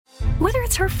Whether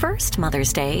it's her first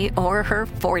Mother's Day or her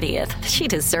 40th, she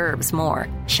deserves more.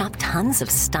 Shop tons of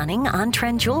stunning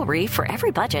on-trend jewelry for every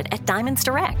budget at Diamonds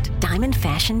Direct. Diamond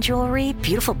fashion jewelry,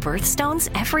 beautiful birthstones,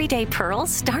 everyday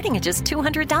pearls starting at just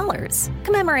 $200.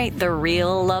 Commemorate the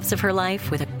real loves of her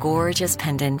life with a gorgeous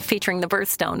pendant featuring the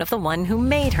birthstone of the one who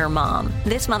made her mom.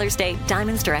 This Mother's Day,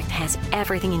 Diamonds Direct has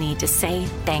everything you need to say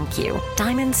thank you.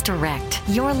 Diamonds Direct.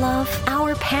 Your love,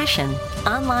 our passion.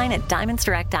 Online at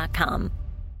diamondsdirect.com.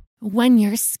 When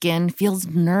your skin feels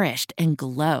nourished and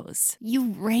glows,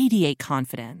 you radiate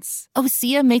confidence.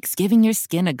 Osea makes giving your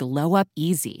skin a glow-up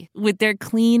easy with their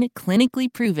clean,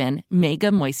 clinically proven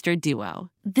Mega Moisture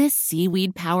Duo. This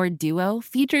seaweed-powered duo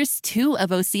features two of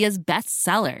Osea's best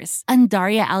sellers,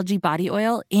 Undaria Algae Body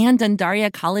Oil and Undaria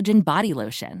Collagen Body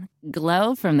Lotion.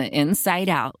 Glow from the inside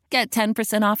out. Get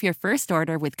 10% off your first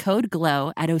order with code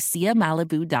GLOW at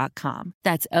OseaMalibu.com.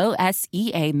 That's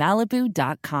OSEA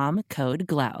Malibu.com, code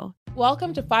GLOW.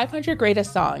 Welcome to 500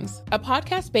 Greatest Songs, a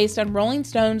podcast based on Rolling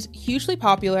Stone's hugely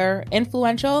popular,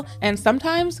 influential, and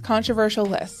sometimes controversial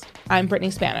list. I'm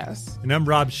Brittany Spanos. And I'm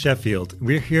Rob Sheffield.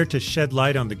 We're here to shed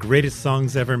light on the greatest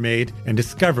songs ever made and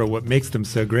discover what makes them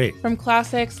so great. From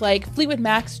classics like Fleetwood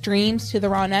Mac's Dreams to the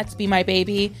Ronettes' Be My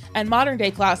Baby, and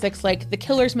modern-day classics like The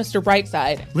Killers' Mr.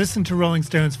 Brightside. Listen to Rolling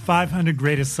Stone's 500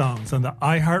 Greatest Songs on the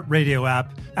iHeartRadio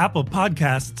app, Apple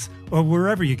Podcasts, or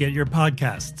wherever you get your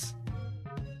podcasts.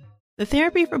 The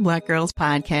Therapy for Black Girls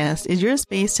podcast is your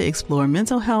space to explore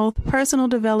mental health, personal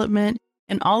development,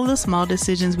 and all of the small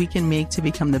decisions we can make to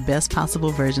become the best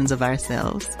possible versions of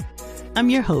ourselves.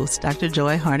 I'm your host, Dr.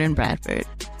 Joy Harden Bradford,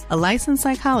 a licensed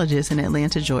psychologist in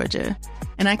Atlanta, Georgia,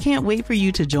 and I can't wait for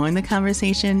you to join the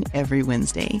conversation every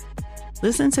Wednesday.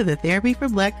 Listen to the Therapy for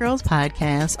Black Girls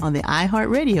podcast on the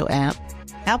iHeartRadio app,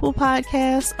 Apple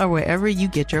Podcasts, or wherever you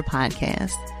get your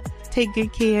podcasts. Take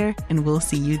good care, and we'll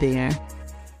see you there.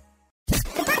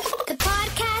 The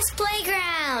Podcast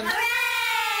Playground.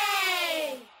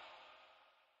 Hooray!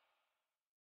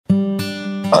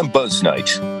 I'm Buzz Knight,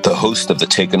 the host of the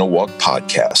Taking a Walk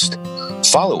podcast.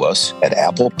 Follow us at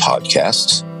Apple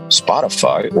Podcasts,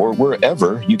 Spotify, or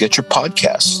wherever you get your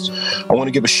podcasts. I want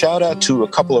to give a shout out to a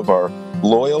couple of our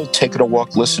loyal Taking a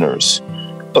Walk listeners.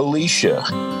 Alicia,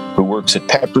 who works at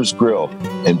Pepper's Grill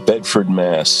in Bedford,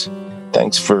 Mass.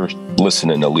 Thanks for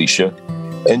listening, Alicia.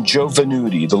 And Joe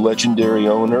Venuti, the legendary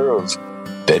owner of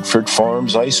Bedford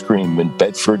Farms Ice Cream in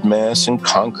Bedford, Mass. and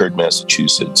Concord,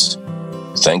 Massachusetts.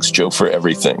 Thanks, Joe, for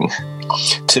everything.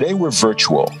 Today we're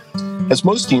virtual. As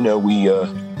most of you know, we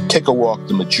take a walk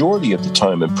the majority of the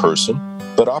time in person,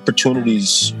 but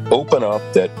opportunities open up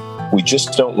that we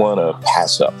just don't want to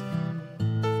pass up.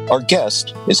 Our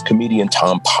guest is comedian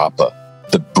Tom Papa,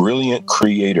 the brilliant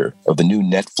creator of the new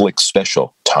Netflix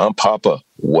special, Tom Papa,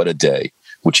 What a Day,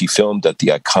 which he filmed at the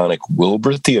iconic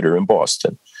Wilbur Theater in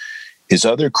Boston. His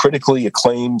other critically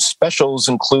acclaimed specials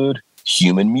include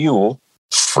Human Mule,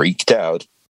 Freaked Out,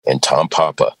 and Tom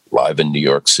Papa, live in New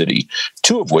York City,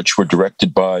 two of which were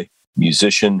directed by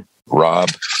musician Rob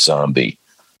Zombie.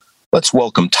 Let's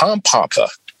welcome Tom Papa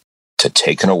to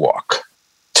Taking a Walk.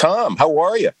 Tom, how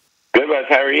are you? Good, Buzz.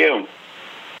 How are you?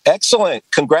 Excellent.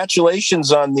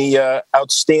 Congratulations on the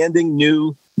outstanding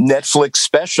new Netflix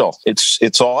special.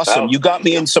 It's awesome. You got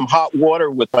me in some hot water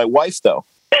with my wife, though.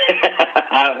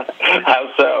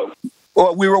 How so?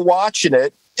 Well, we were watching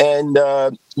it, and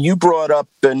you brought up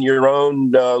in your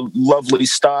own lovely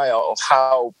style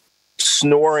how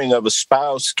snoring of a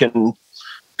spouse can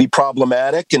be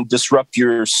problematic and disrupt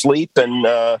your sleep, and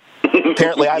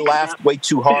apparently I laughed way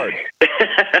too hard.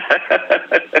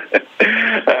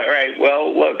 All right.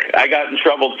 Well, look, I got in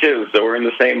trouble, too, so we're in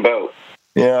the same boat.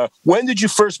 Yeah. When did you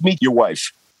first meet your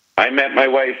wife? I met my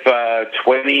wife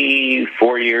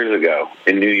 24 years ago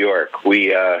in New York.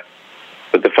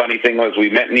 But the funny thing was we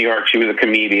met in New York. She was a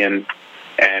comedian,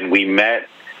 and we met,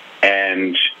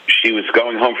 and she was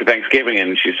going home for Thanksgiving,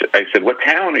 and I said, what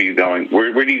town are you going?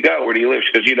 Where do you go? Where do you live?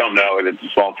 She goes, you don't know it. It's a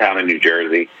small town in New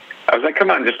Jersey. I was like, come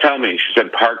on, just tell me. She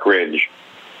said, Park Ridge.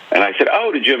 And I said,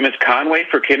 oh, did you have Miss Conway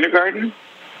for kindergarten?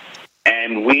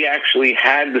 And we actually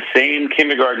had the same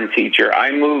kindergarten teacher. I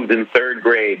moved in third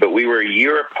grade, but we were a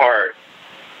year apart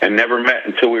and never met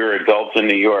until we were adults in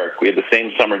New York. We had the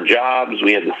same summer jobs.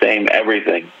 We had the same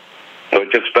everything. So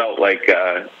it just felt like,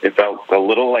 it felt a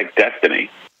little like destiny.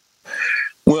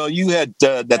 Well, you had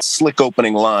that slick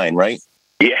opening line, right?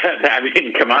 Yeah, I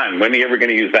mean, come on. When are you ever going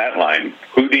to use that line?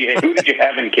 Who did you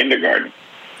have in kindergarten?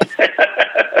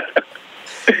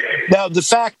 Now, the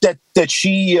fact that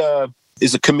she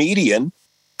is a comedian,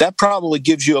 that probably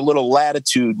gives you a little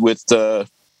latitude with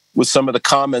some of the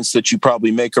comments that you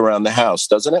probably make around the house,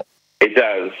 doesn't it? It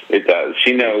does. It does.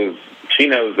 She knows she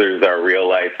knows there's our real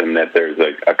life and that there's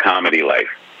a comedy life.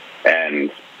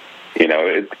 And,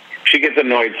 she gets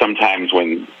annoyed sometimes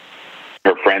when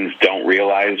her friends don't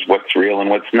realize what's real and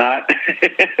what's not.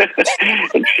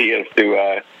 And she has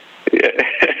to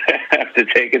have to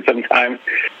take it sometimes.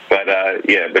 But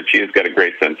she has got a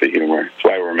great sense of humor. That's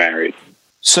why we're married.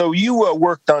 So you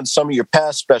worked on some of your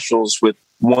past specials with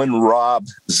one Rob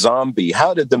Zombie.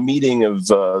 How did the meeting of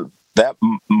that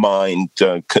mind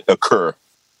occur?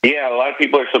 Yeah, a lot of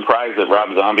people are surprised that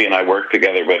Rob Zombie and I work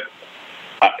together, but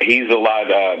he's a lot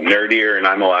nerdier and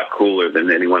I'm a lot cooler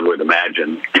than anyone would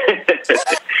imagine.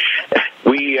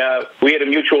 We had a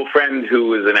mutual friend who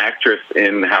was an actress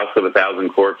in House of a Thousand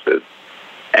Corpses,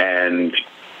 and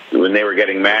when they were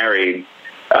getting married,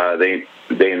 they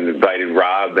invited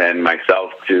Rob and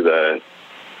myself to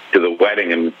the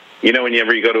wedding. And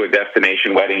whenever you go to a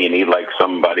destination wedding, you need like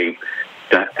somebody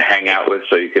to hang out with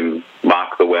so you can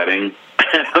mock the wedding.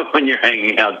 When you're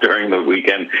hanging out during the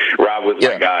weekend, Rob was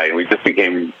my guy, and we just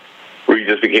became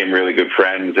really good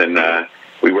friends. And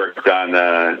we worked on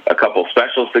a couple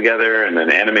specials together and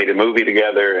an animated movie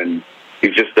together. And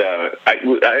he's just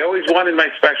I always wanted my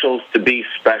specials to be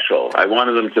special. I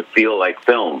wanted them to feel like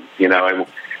film.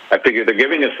 I figured they're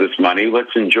giving us this money.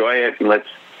 Let's enjoy it, and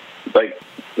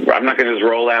I'm not going to just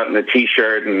roll out in a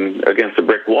T-shirt and against a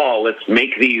brick wall. Let's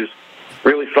make these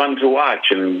really fun to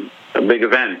watch and a big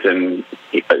event. And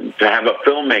to have a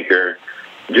filmmaker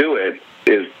do it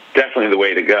is definitely the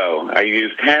way to go. I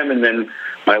used him, and then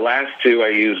my last two, I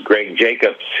used Greg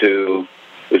Jacobs, who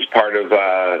was part of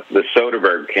the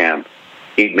Soderbergh camp.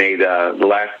 He'd made the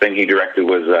last thing he directed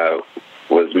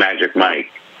was Magic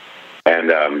Mike, and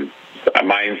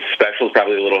my special is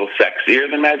probably a little sexier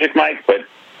than Magic Mike, but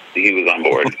he was on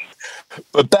board.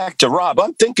 But back to Rob,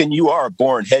 I'm thinking you are a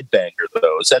born headbanger,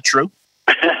 though. Is that true?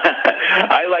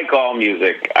 I like all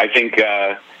music. I think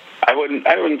I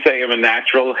wouldn't say I'm a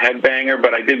natural headbanger,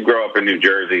 but I did grow up in New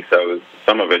Jersey, so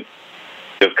some of it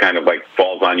just kind of like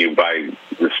falls on you by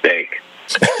mistake.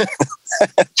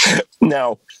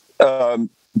 Now,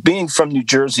 being from New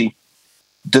Jersey,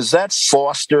 does that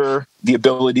foster the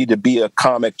ability to be a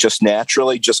comic just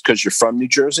naturally, just because you're from New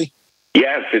Jersey?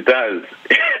 Yes, it does.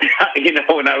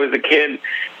 When I was a kid,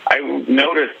 I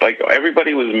noticed like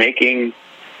everybody was making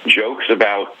jokes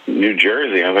about New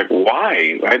Jersey. I was like,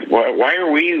 why? Why are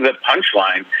we the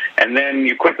punchline? And then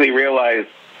you quickly realize,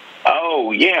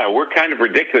 oh yeah, we're kind of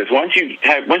ridiculous. Once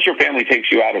your family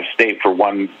takes you out of state for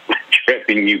one trip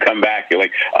and you come back, you're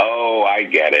like, oh, I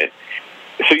get it.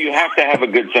 So you have to have a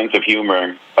good sense of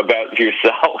humor about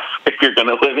yourself if you're going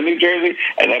to live in New Jersey,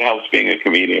 and that helps being a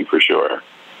comedian for sure.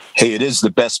 Hey, it is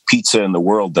the best pizza in the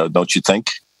world, though, don't you think?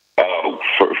 Oh,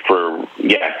 for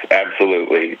yes,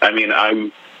 absolutely. I mean,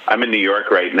 I'm in New York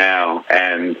right now,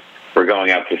 and we're going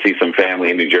out to see some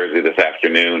family in New Jersey this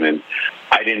afternoon, and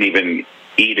I didn't even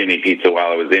eat any pizza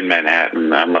while I was in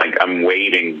Manhattan. I'm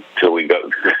waiting till we go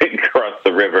across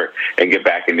the river and get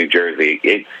back in New Jersey.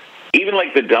 It's even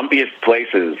like the dumpiest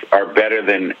places are better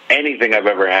than anything I've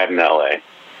ever had in L.A.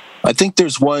 I think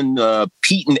there's one,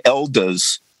 Pete and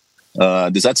Elda's.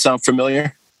 Does that sound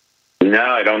familiar? No,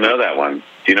 I don't know that one.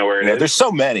 Do you know where it is? There's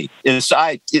so many. There's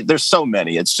so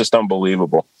many. It's just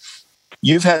unbelievable.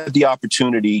 You've had the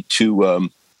opportunity to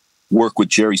work with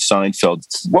Jerry Seinfeld.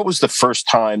 What was the first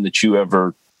time that you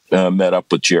ever met up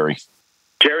with Jerry?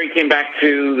 Jerry came back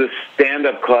to the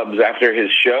stand-up clubs after his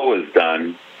show was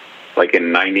done, like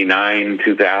in 99,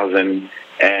 2000.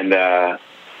 And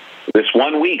this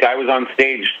one week, I was on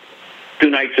stage 2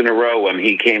 nights in a row when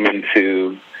he came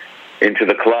into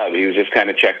the club. He was just kind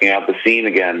of checking out the scene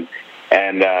again.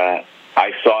 And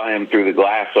I saw him through the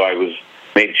glass, so I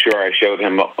made sure I showed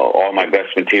him all my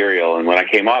best material. And when I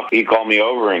came off, he called me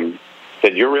over and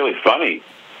said, "You're really funny."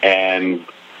 And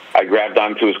I grabbed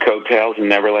onto his coattails and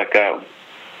never let go.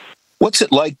 What's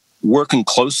it like working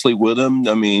closely with him?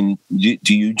 I mean,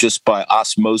 do you just by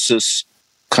osmosis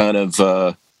kind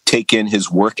of take in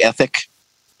his work ethic?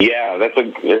 Yeah,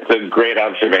 it's a great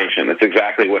observation. That's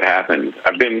exactly what happened.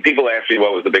 People ask me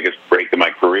what was the biggest break in my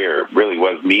career. It really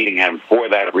was meeting him for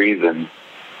that reason.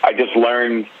 I just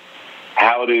learned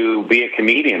how to be a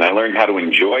comedian. I learned how to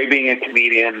enjoy being a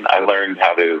comedian. I learned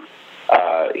how to,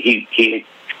 he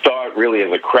saw it really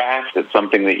as a craft. It's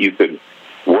something that you could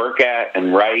work at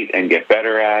and write and get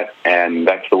better at, and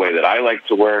that's the way that I like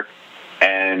to work.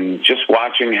 And just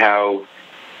watching how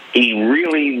he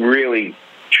really, really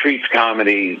treats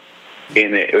comedy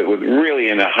in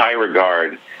a high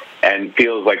regard, and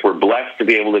feels like we're blessed to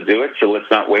be able to do it. So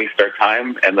let's not waste our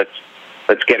time, and let's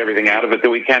get everything out of it that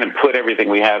we can and put everything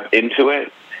we have into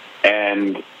it.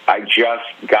 And I just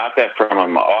got that from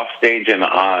him off stage and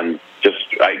on.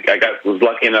 Was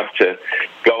lucky enough to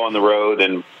go on the road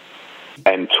and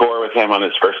tour with him on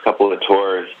his first couple of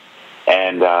tours,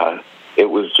 and it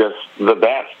was just the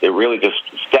best. It really just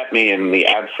stepped me in the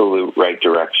absolute right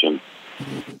direction.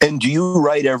 And do you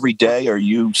write every day? Are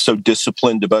you so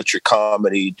disciplined about your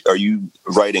comedy? Are you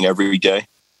writing every day?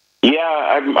 Yeah,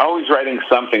 I'm always writing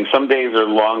something. Some days are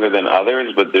longer than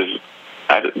others, but there's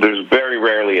very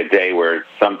rarely a day where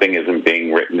something isn't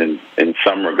being written in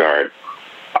some regard.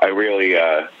 I really,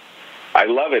 I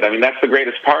love it. I mean, that's the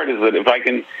greatest part, is that if I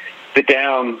can sit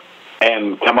down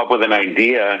and come up with an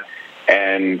idea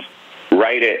and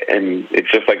write it, and it's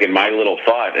just like in my little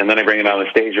thought, and then I bring it on the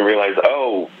stage and realize,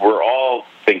 oh, we're all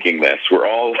thinking this. We're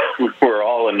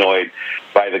all annoyed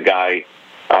by the guy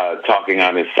talking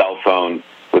on his cell phone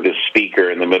with his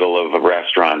speaker in the middle of a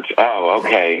restaurant. Oh,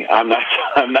 okay. I'm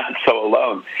not so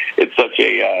alone. It's such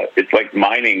it's like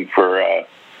mining for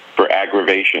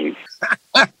aggravation.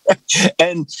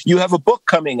 And you have a book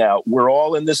coming out. We're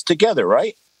all in this together,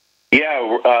 right?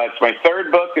 Yeah, it's my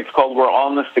third book. It's called We're All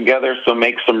in This Together, so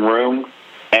make some room.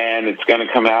 And it's going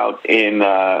to come out in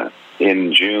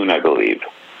June, I believe.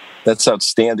 That's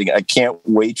outstanding. I can't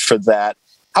wait for that.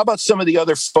 How about some of the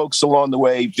other folks along the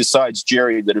way besides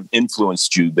Jerry that have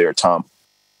influenced you there, Tom?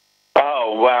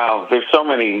 Oh, wow. There's so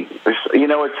many.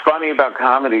 What's funny about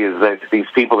comedy is that these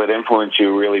people that influence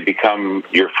you really become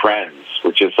your friends,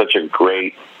 which is such a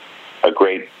great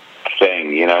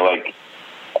thing. Like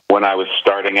when I was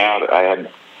starting out, I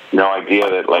had no idea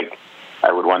that like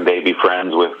I would one day be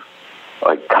friends with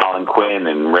like Colin Quinn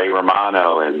and Ray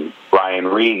Romano and Brian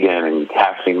Regan and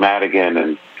Cassie Madigan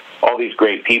and all these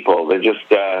great people. They're just,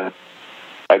 I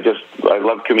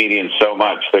love comedians so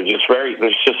much. They're just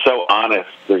so honest.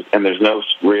 There's no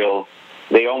real,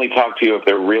 they only talk to you if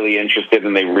they're really interested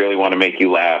and they really want to make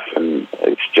you laugh. And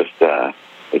it's just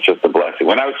a blessing.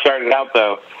 When I was started out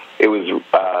though, it was,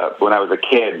 when I was a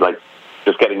kid, like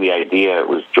just getting the idea, it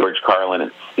was George Carlin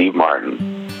and Steve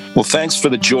Martin. Well, thanks for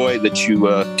the joy that you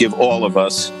give all of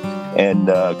us. And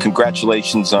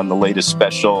congratulations on the latest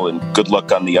special, and good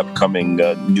luck on the upcoming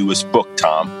newest book,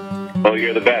 Tom. Oh,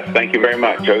 you're the best. Thank you very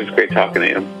much. Always great talking to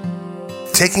you.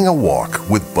 Taking a Walk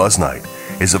with Buzz Knight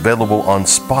is available on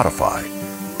Spotify,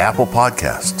 Apple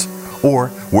Podcasts, or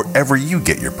wherever you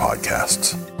get your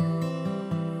podcasts.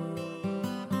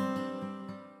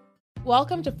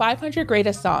 Welcome to 500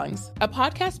 Greatest Songs, a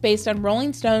podcast based on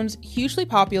Rolling Stone's hugely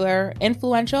popular,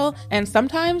 influential, and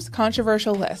sometimes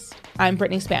controversial list. I'm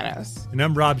Brittany Spanos. And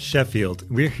I'm Rob Sheffield.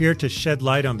 We're here to shed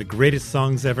light on the greatest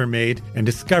songs ever made and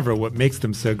discover what makes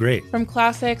them so great. From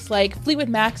classics like Fleetwood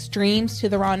Mac's Dreams to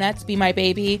the Ronettes' Be My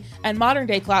Baby, and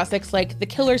modern-day classics like The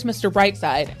Killers' Mr.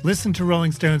 Brightside. Listen to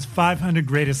Rolling Stone's 500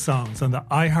 Greatest Songs on the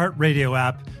iHeartRadio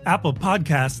app, Apple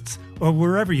Podcasts, or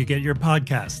wherever you get your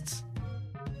podcasts.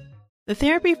 The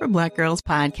Therapy for Black Girls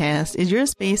podcast is your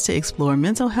space to explore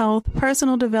mental health,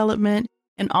 personal development,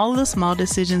 and all of the small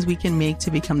decisions we can make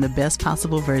to become the best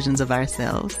possible versions of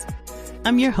ourselves.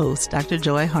 I'm your host, Dr.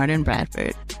 Joy Harden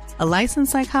Bradford, a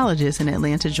licensed psychologist in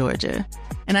Atlanta, Georgia,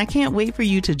 and I can't wait for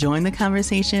you to join the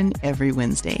conversation every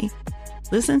Wednesday.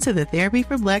 Listen to the Therapy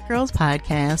for Black Girls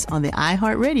podcast on the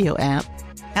iHeartRadio app,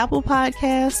 Apple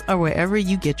Podcasts, or wherever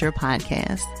you get your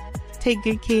podcasts. Take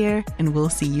good care, and we'll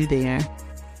see you there.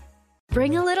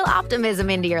 Bring a little optimism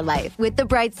into your life with The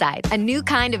Bright Side, a new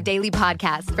kind of daily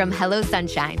podcast from Hello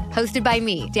Sunshine, hosted by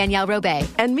me, Danielle Robay.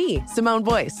 And me, Simone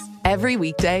Boyce. Every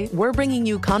weekday, we're bringing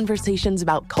you conversations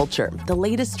about culture, the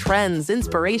latest trends,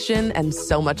 inspiration, and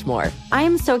so much more. I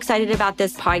am so excited about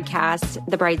this podcast,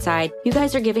 The Bright Side. You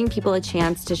guys are giving people a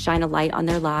chance to shine a light on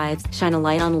their lives, shine a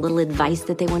light on a little advice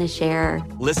that they want to share.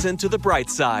 Listen to The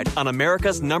Bright Side on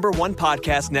America's #1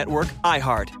 podcast network,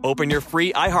 iHeart. Open your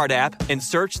free iHeart app and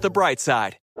search The Bright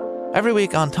Side. Every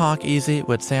week on Talk Easy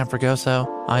with Sam Fragoso,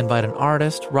 I invite an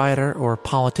artist, writer, or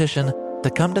politician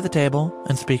to come to the table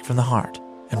and speak from the heart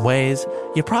in ways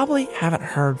you probably haven't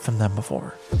heard from them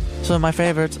before. Some of my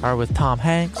favorites are with Tom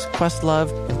Hanks, Questlove,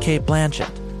 and Cate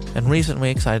Blanchett. In recent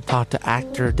weeks, I talked to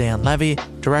actor Dan Levy,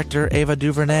 director Ava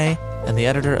DuVernay, and the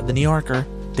editor of The New Yorker,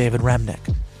 David Remnick.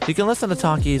 You can listen to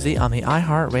Talk Easy on the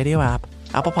iHeartRadio app,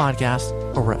 Apple Podcasts,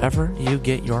 or wherever you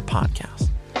get your podcasts.